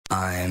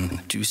I'm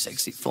too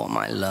sexy for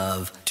my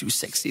love, too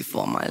sexy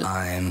for my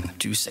I'm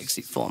too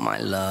sexy for my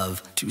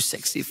love, too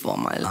sexy for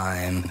my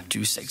I'm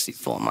too sexy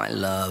for my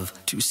love,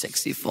 too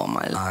sexy for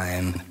my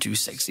I'm too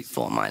sexy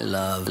for my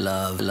love,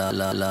 love, love,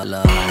 love, love,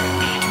 love. Too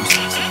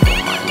sexy for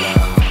my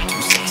love,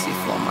 too sexy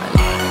for my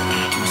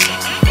love, too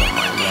sexy for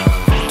my love,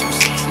 too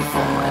sexy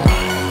for my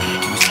love,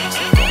 too sexy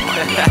for my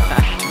love.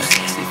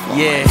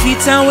 Yeah.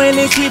 Kita when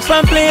they keep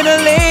on playing the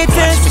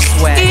latest.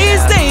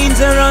 It's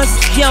dangerous.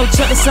 Yo,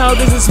 check this out.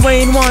 This is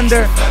Wayne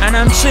Wonder, and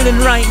I'm chilling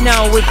right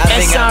now with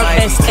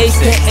SRS,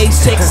 aka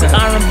Sexy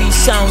R&B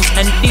Sounds,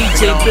 and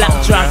DJ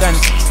Black Dragon.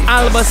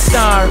 Alba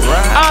Star,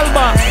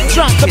 Alba,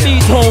 drop the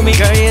beat, homie.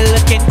 Girl, you're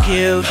looking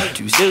cute.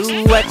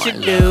 Do what you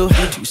do.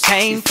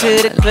 Came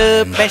to the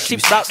club and she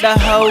brought the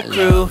whole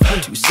crew.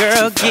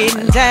 Girl,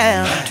 getting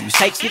down,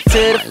 take it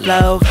to the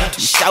floor.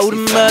 Show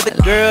them other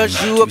girls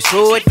you a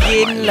pro at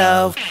getting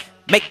low.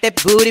 Make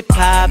that booty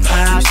pop,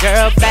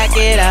 girl, back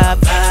it up.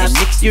 And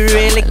if you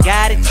really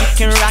got it, you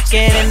can rock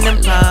it in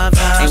them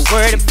pumps. Ain't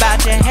worried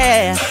about your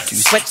hair,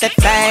 sweat that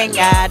thing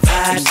out.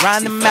 And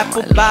grind them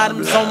apple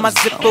bottoms on my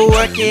zipper,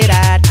 work it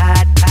out.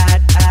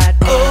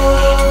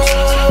 Oh,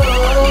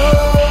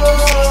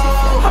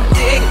 I'm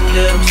digging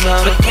little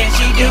mama, can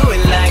she do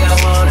it like I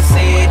wanna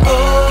see it?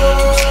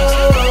 Oh,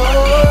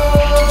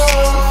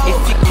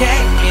 if you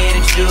can't get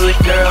into it,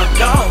 girl,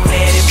 go on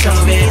and show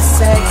me it's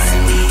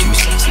sexy.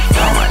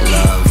 For my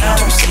love,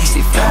 too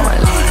sexy for my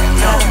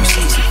love, too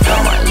sexy for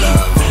my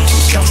love, too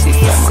sexy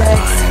for my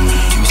love,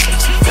 too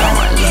sexy for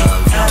my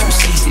love, too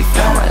sexy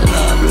for my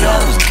love,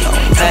 love's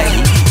going hey.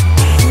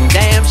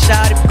 Damn,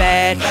 shawty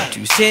bad,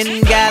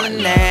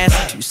 10-gallon ass,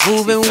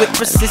 moving with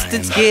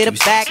persistence, get her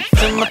back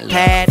to my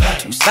pad.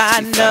 Buy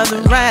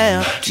another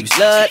round, she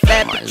love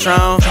that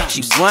Patron.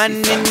 She's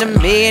one in a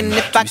million,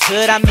 if I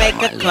could, I'd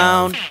make a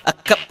clone. A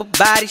couple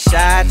body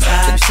shots,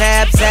 the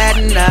tabs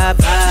adding up.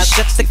 She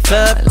shut the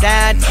club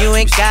down, you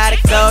ain't gotta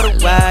go to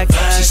work.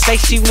 She say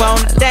she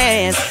wanna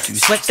dance,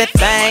 sweat that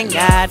thing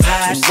out,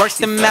 and work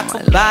them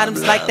apple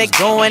bottoms like they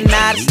going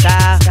out of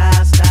style.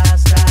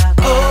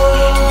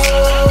 Oh,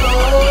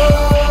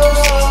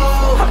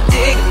 I'm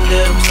digging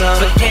little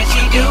mama, can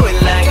she do it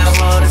like I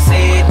wanna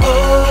see it? Oh,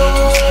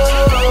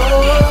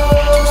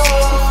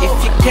 if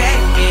you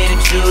can't get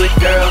into it,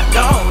 girl,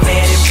 go on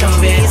and show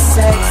me it's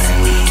sexy.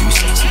 Too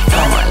sexy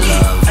for my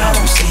love,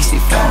 too sexy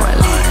for my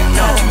love,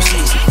 too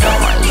sexy for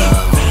my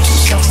love,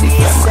 show me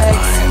it's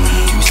sexy.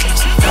 Too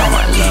sexy for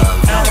my love,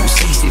 too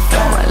sexy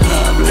for my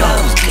love,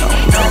 love's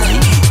going on.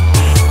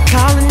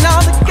 Calling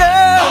all the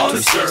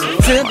girls to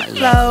the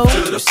floor.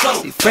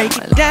 Break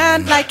it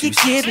down like you're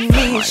giving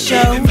me a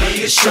show.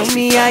 Show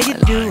me how you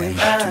do it.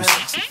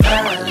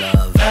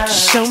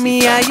 Show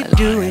me how you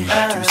do it.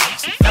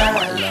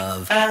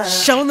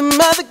 Show them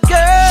other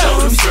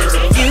girls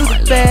you the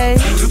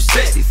best.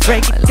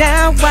 Break it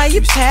down while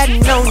you're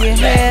patting on your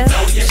hair.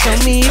 Show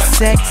me it's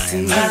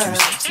sexy.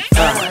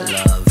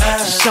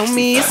 Show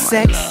me it's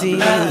sexy.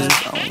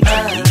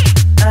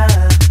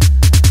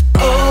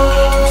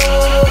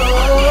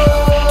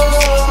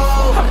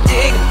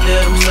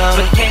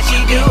 But can't she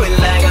do it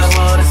like I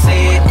wanna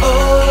see it? Oh,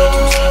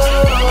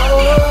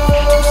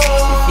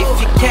 if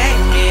you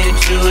can't get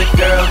into it,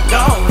 girl, go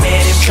on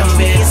and show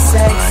me it's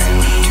sexy.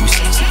 Too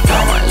sexy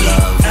for my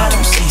love,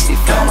 too sexy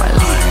for my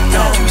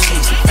love, too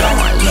sexy for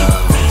my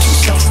love,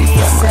 show me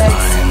it's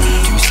sexy.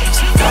 Too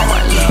sexy for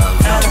my love,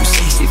 too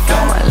sexy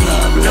for my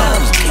love,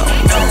 love's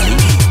going on.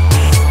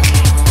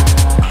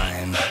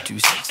 I'm too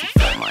sexy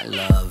for my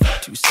love,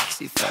 too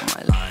sexy for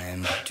my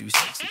I'm too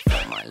sexy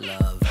for my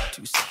love,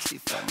 too sexy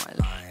for my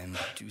I'm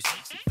too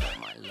sexy.